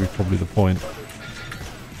probably the point.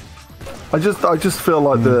 I just feel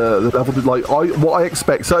like the level, like what I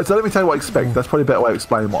expect. So let me tell you what I expect. That's probably a better way of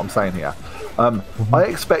explaining what I'm saying here. I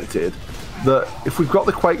expected that if we've got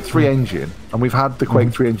the Quake 3 engine and we've had the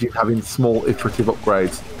Quake 3 engine having small iterative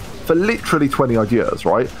upgrades for literally 20 odd years,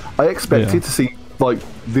 right? I expected to see like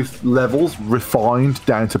this levels refined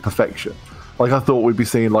down to perfection. Like I thought we'd be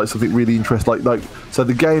seeing like something really interesting, like so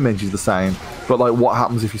the game engine's the same, but like what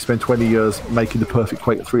happens if you spend 20 years making the perfect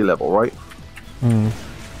Quake 3 level, right? And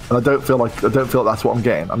I don't feel like that's what I'm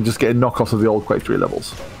getting. I'm just getting knockoffs of the old Quake 3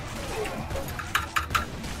 levels.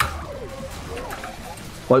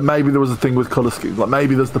 Like maybe there was a thing with color scheme, like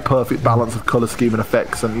maybe there's the perfect balance of color scheme and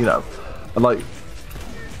effects, and you know, and like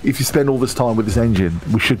if you spend all this time with this engine,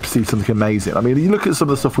 we should see something amazing. I mean, you look at some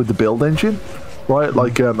of the stuff with the build engine, right?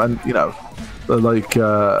 Like and you know, like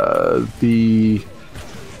the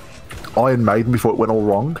Iron Maiden before it went all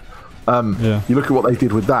wrong. You look at what they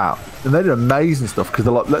did with that, and they did amazing stuff because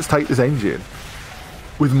they're like, let's take this engine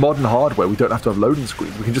with modern hardware. We don't have to have loading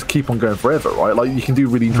screens. We can just keep on going forever, right? Like you can do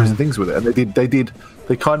really interesting things with it. And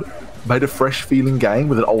they kind of made a fresh feeling game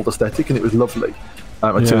with an old aesthetic, and it was lovely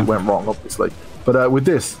until it went wrong, obviously. But with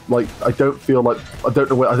this, like, I don't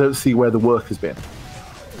see where the work has been.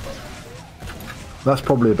 That's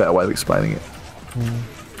probably a better way of explaining it.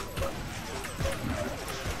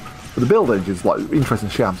 But the build engine's like interesting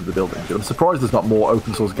shams of the build engine. I'm surprised there's not more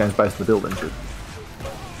open source games based on the build engine.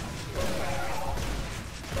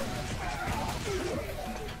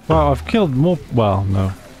 Well, I've killed more. Well, no. I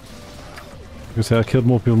was gonna say I killed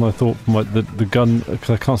more people than I thought from like the gun, because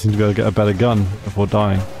I can't seem to be able to get a better gun before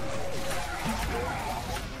dying.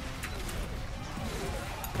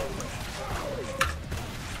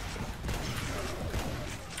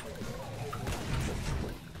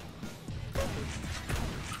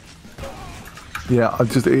 Yeah,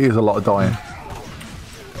 it is a lot of dying.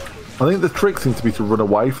 I think the trick seems to be to run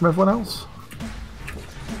away from everyone else.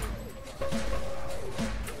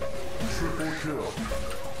 Triple kill.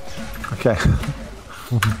 Okay.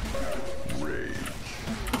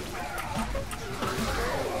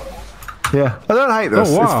 Yeah, I don't hate this.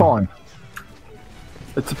 Oh, wow. It's fine.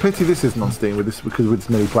 It's a pity this isn't on Steam with this because with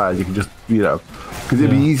many players you can just because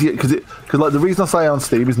it'd be easier because like the reason I say on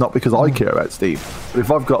Steam is not because I care about Steam, but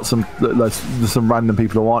if I've got some random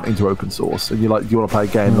people who aren't into open source and you're like, do you want to play a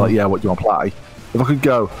game? Like, yeah, what do you want to play? If I could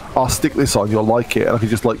go, I'll stick this on, you'll like it, and I could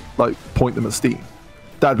just like point them at Steam,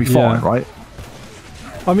 that'd be fine, right?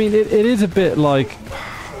 I mean, it is a bit like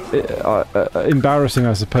embarrassing,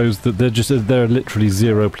 I suppose, that there are literally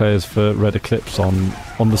 0 players for Red Eclipse on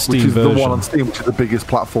the Steam version. Which is the one on Steam, which is the biggest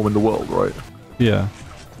platform in the world, right? Yeah.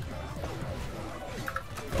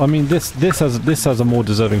 I mean, this has a more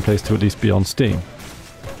deserving place to at least be on Steam.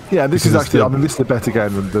 Yeah, this is actually, I mean, this is a better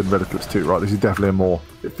game than Red Eclipse 2, right? This is definitely a more,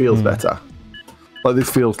 it feels better. Like,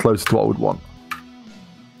 this feels closer to what I would want.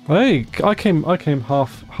 Hey, I came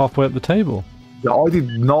halfway up the table. Yeah, I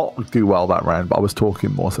did not do well that round, but I was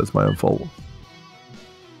talking more, so it's my own fault.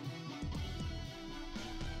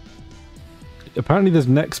 Apparently there's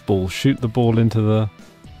next ball. Shoot the ball into the...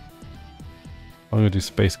 I'm going to do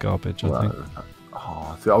space garbage, I think.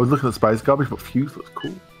 Oh, see, I was looking at space garbage, but Fuse looks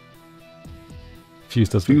cool.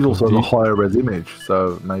 Fuse also has a higher res image,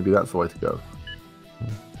 so maybe that's the way to go.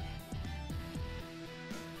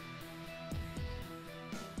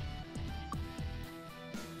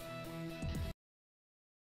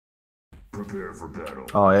 Prepare for battle.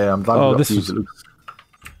 Oh yeah, I'm glad this Fuse. It looks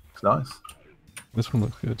nice. This one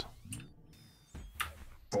looks good.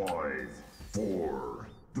 5, 4,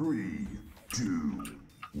 3, 2,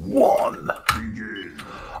 1. begin.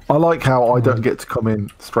 I like how I don't get to come in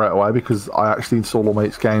straight away because I actually install all my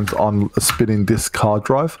games on a spinning disk hard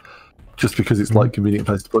drive, just because it's like a convenient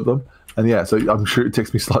place to put them. And yeah, so I'm sure it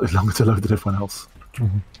takes me slightly longer to load than everyone else.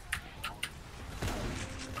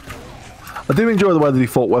 I do enjoy the way the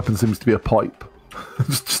default weapon seems to be a pipe.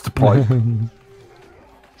 just a pipe.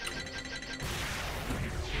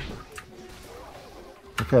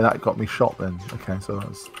 Okay, that got me shot then. Okay, so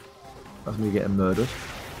that's me getting murdered.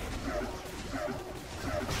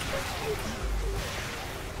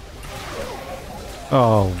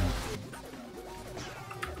 Oh.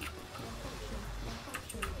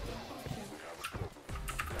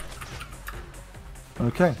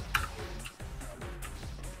 Okay.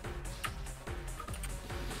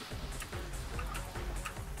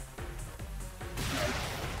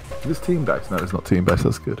 Is this team-based? No, it's not team-based.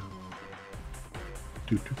 That's good.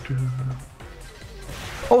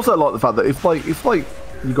 Also, I like the fact that if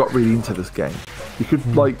you got really into this game, you could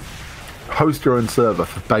like host your own server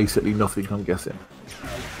for basically nothing. I'm guessing.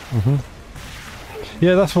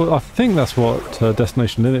 Yeah, that's what I think. That's what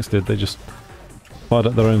Destination Linux did. They just fired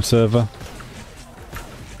up their own server.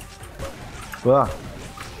 Wow.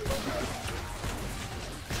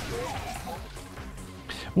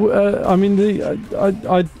 I mean, the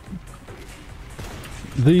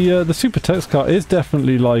Super Text Cart is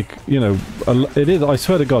definitely like, you know, it is. I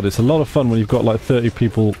swear to God, it's a lot of fun when you've got like 30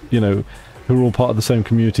 people, you know, who are all part of the same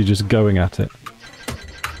community just going at it.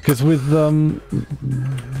 Because with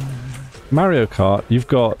Mario Kart, you've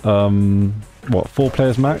got what, 4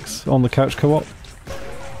 players max on the couch co-op?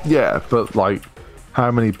 Yeah, but like, how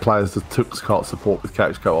many players does Tux Kart support with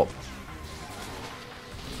couch co-op?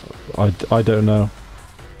 I don't know.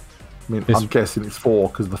 I mean, I'm guessing it's 4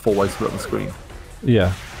 because the 4-way split on the screen.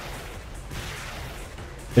 Yeah.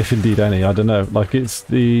 If indeed any, I don't know. Like it's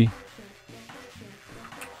the.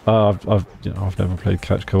 I've never played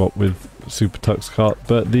couch co-op with Super Tux Kart,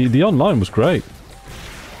 but the online was great.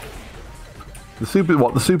 The Super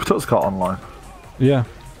Tux Kart online? Yeah.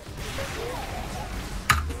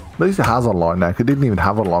 At least it has online now. It didn't even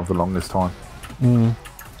have online for the longest time.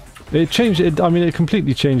 It changed. I mean, it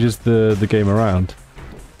completely changes the game around.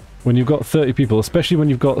 When you've got 30 people, especially when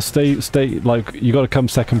you've got a state like you got to come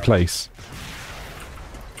second place.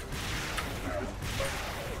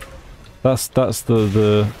 That's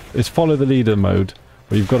the it's follow the leader mode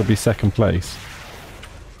where you've got to be second place.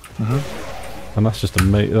 And that's just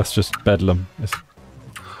that's just bedlam.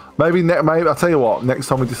 Maybe I'll tell you what. Next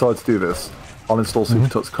time we decide to do this, I'll install Super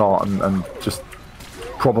Tux Kart and just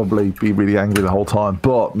probably be really angry the whole time.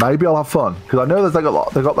 But maybe I'll have fun because I know they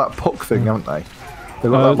got that puck thing, haven't they?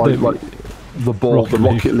 They've got that like the ball, the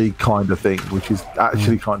Rocket League kind of thing, which is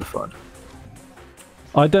actually kind of fun.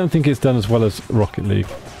 I don't think it's done as well as Rocket League.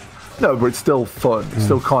 No, but it's still fun. It's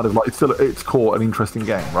still kind of like it's still at its core an interesting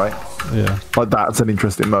game, right? Yeah. Like that's an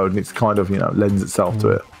interesting mode, and it's kind of lends itself to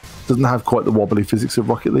it. Doesn't have quite the wobbly physics of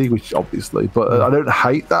Rocket League, which obviously, but I don't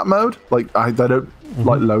hate that mode. Like I don't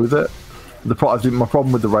like loathe it. I think my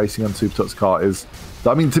problem with the racing on Super Tux Kart is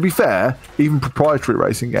I mean, to be fair, even proprietary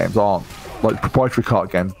racing games aren't like proprietary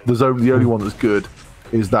kart games. The only one that's good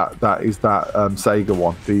is that Sega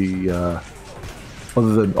one. The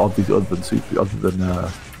other than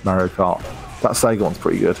Mario Kart, that Sega one's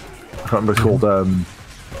pretty good. I can't remember. It's called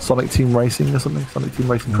Sonic Team Racing or something. Sonic Team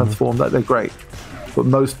Racing Transform. They're great, but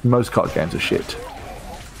most kart games are shit.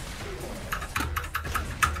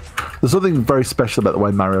 There's something very special about the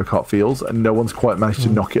way Mario Kart feels, and no one's quite managed to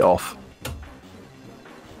knock it off.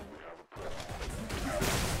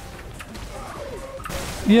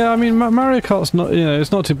 Yeah, I mean, Mario Kart's not,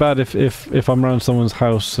 it's not too bad if I'm around someone's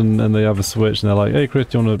house and they have a Switch and they're like, hey Chris,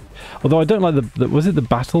 do you want to... Although I don't like was it the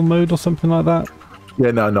battle mode or something like that?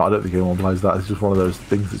 Yeah, no, I don't think anyone plays that. It's just one of those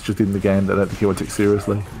things that's just in the game that I don't think anyone takes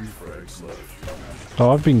seriously.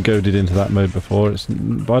 Oh, I've been goaded into that mode before,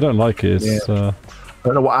 but I don't like it. It's, I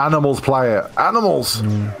don't know what animals play it. Animals!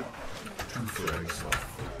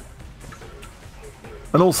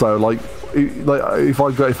 And also, like if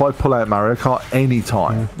I pull out Mario Kart any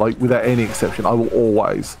time, like without any exception, I will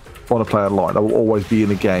always, if I want to play online, I will always be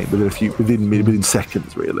in a game within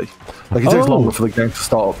seconds, really. Like it takes longer for the game to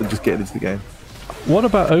start off than just getting into the game. What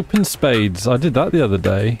about Open Spades? I did that the other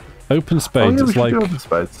day. Open Spades, it's like... Open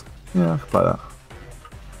Spades. Yeah, I can play that.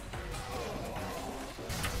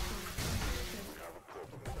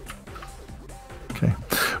 Okay.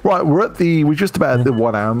 Right, we're just about at the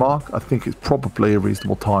 1 hour mark. I think it's probably a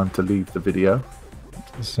reasonable time to leave the video.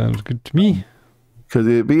 Sounds good to me.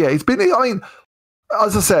 It's been, I mean,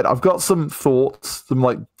 as I said, I've got some thoughts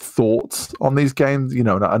on these games,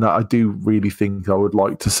 and I do really think I would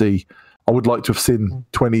like to have seen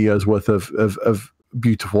 20 years worth of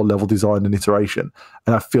beautiful level design and iteration,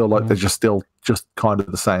 and I feel like they're just kind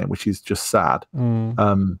of the same, which is just sad.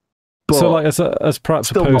 But so, like, as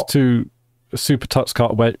perhaps opposed to Super Tux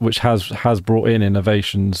Kart, which has brought in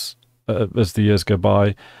innovations as the years go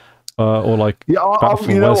by, or like what?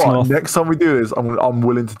 Next time we do this, I'm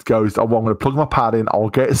willing to go. I'm going to plug my pad in. I'll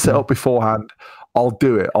get it set up beforehand. I'll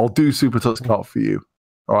do it. I'll do Super Tux Kart for you.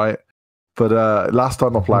 All right. But last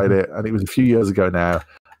time I played it, and it was a few years ago now,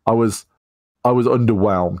 I was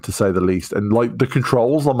underwhelmed, to say the least. And like the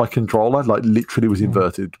controls on my controller, like literally was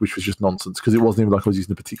inverted, which was just nonsense because it wasn't even like I was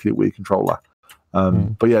using a particularly weird controller.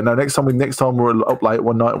 But yeah, no. Next time we're up late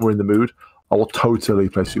one night, and we're in the mood, I will totally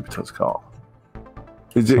play Super Tux Kart.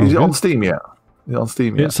 Is it on Steam yet? Is it on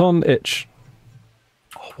Steam yet? It's on itch.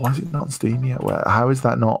 Oh, why is it not on Steam yet? How is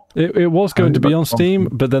that not? It was going to be on Steam,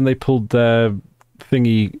 but then they pulled their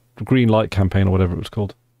thingy green light campaign or whatever it was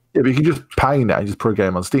called. Yeah, but you can just pay now and just put a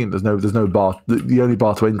game on Steam. There's no bar. The only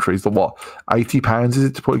bar to entry is £80 is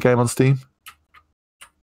it to put a game on Steam?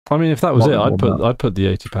 I mean, if that was it, I'd put the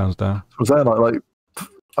 £80 down. Was that like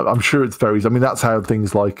I'm sure it varies. I mean, that's how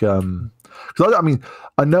things like because I mean,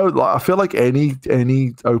 I know, like, I feel like any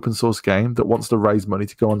open source game that wants to raise money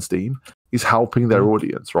to go on Steam is helping their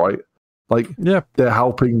audience, right? Like, yeah, they're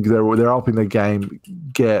helping their game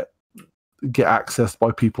get accessed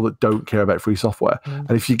by people that don't care about free software.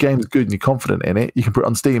 And if your game is good and you're confident in it, you can put it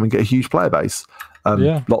on Steam and get a huge player base.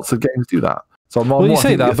 Lots of games do that. So you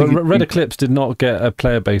say that, but Red Eclipse did not get a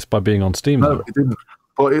player base by being on Steam. No, it didn't.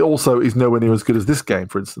 But it also is nowhere near as good as this game,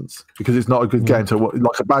 for instance, because it's not a good game. So,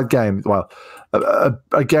 like a bad game,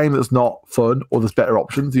 a game that's not fun or there's better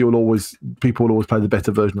options, people will always play the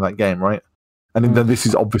better version of that game, right? And then this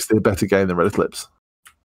is obviously a better game than Red Eclipse.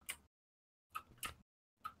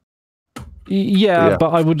 Yeah,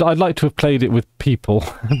 but I'd like to have played it with people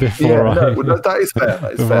before that is fair.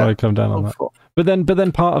 That is fair. I come down on that. But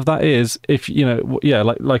then part of that is, if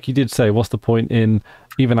like you did say, what's the point in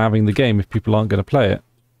even having the game if people aren't going to play it?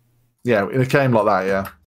 Yeah, in a game like that, yeah.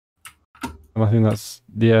 And I think that's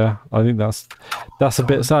a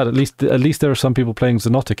bit sad. At least there are some people playing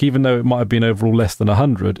Xonotic, even though it might have been overall less than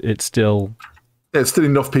 100. It's still. It's still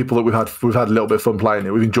enough people that we've had a little bit of fun playing it.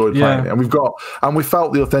 We've enjoyed playing it, and we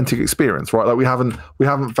felt the authentic experience, right? Like we haven't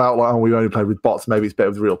felt like, oh, we only played with bots. Maybe it's better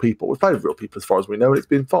with real people. We've played with real people as far as we know, and it's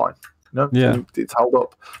been fine. It's held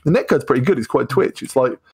up. The netcode's pretty good. It's quite Twitch. It's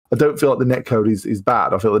like I don't feel like the netcode is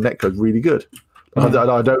bad. I feel the netcode's really good. I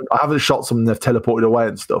haven't shot someone they've teleported away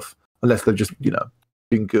and stuff unless they've just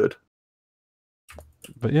been good.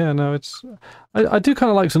 But yeah, no, I do kind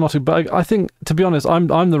of like Xonotic, but I think, to be honest, I'm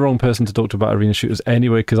the wrong person to talk to about arena shooters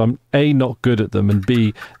anyway, because I'm A, not good at them, and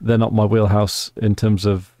B, they're not my wheelhouse in terms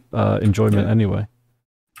of enjoyment anyway.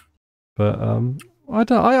 But I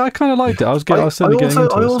kind of liked it. I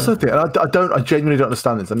genuinely don't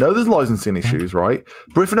understand this. I know there's licensing issues, right?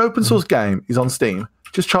 But if an open source game is on Steam,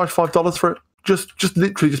 just charge $5 for it. Just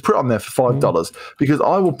literally just put it on there for $5 because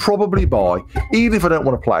I will probably buy, even if I don't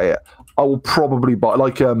want to play it, I will probably buy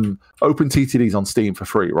like open TTDs on Steam for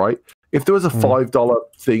free, right? If there was a $5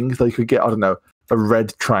 thing they could get, I don't know, a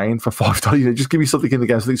red train for $5, you know, just give me something in the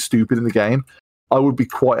game, something stupid in the game, I would be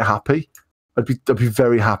quite happy. I'd be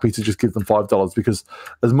very happy to just give them $5 because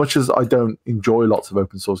as much as I don't enjoy lots of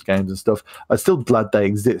open source games and stuff, I'm still glad they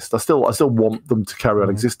exist. I still want them to carry on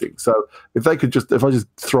existing. So if I just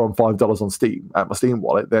throw on $5 on Steam at my Steam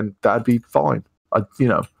wallet, then that'd be fine. I'd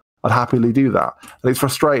happily do that. And it's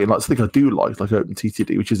frustrating. Like something I do like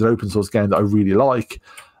OpenTTD, which is an open source game that I really like.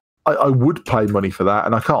 I would pay money for that,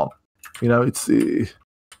 and I can't. You know, I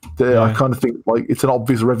kind of think like it's an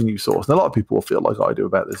obvious revenue source, and a lot of people will feel like I do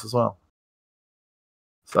about this as well.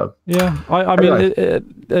 So yeah, I mean,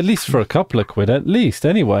 at least for a couple of quid, at least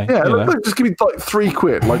anyway. Yeah, look, just give me like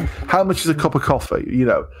 £3. Like, how much is a cup of coffee? You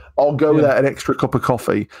know, I'll go without an extra cup of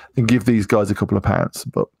coffee and give these guys a couple of pounds.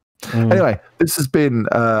 But anyway, this has been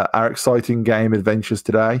our exciting game adventures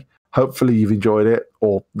today. Hopefully, you've enjoyed it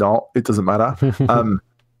or not. It doesn't matter.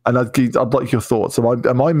 And I'd like your thoughts.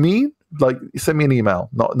 Am I mean? Like, send me an email,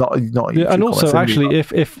 not yeah, and also actually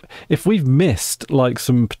if we've missed like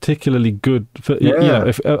some particularly good you know,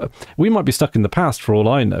 if we might be stuck in the past for all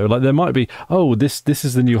I know, like there might be, oh, this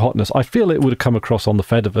is the new hotness. I feel it would have come across on the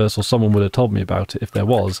Fediverse, or someone would have told me about it if there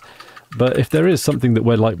was. But if there is something that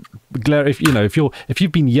we're like, if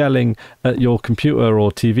you've been yelling at your computer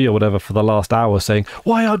or TV or whatever for the last hour saying,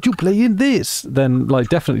 why aren't you playing this, then like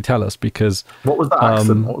definitely tell us, because what was that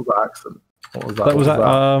accent? What was that accent? What was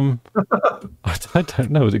that? I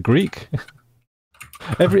don't know. Was it Greek?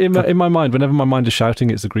 In my mind, whenever my mind is shouting,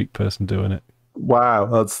 it's a Greek person doing it. Wow,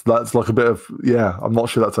 that's like a bit of I'm not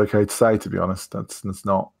sure that's okay to say, to be honest. It's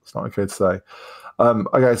not okay to say.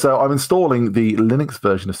 Okay, so I'm installing the Linux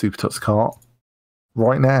version of SuperTux Kart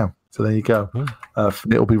right now. So there you go.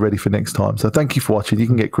 It'll be ready for next time. So thank you for watching. You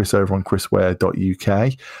can get Chris over on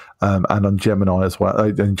chrisware.uk and on Gemini as well.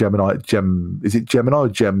 And Gemini, is it Gemini or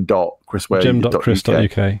gem.chrisware.uk?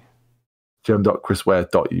 Gem.chris.uk.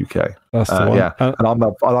 Gem.chrisware.uk. That's the one. Yeah, and I'm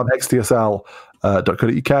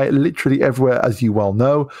HexDSL.co.uk, literally everywhere, as you well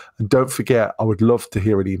know. And don't forget, I would love to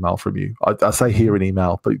hear an email from you. I say hear an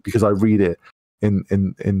email, but because I read it in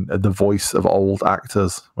the voice of old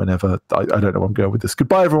actors whenever I don't know where I'm going with this.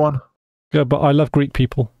 Goodbye, everyone. Yeah, but I love Greek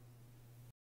people.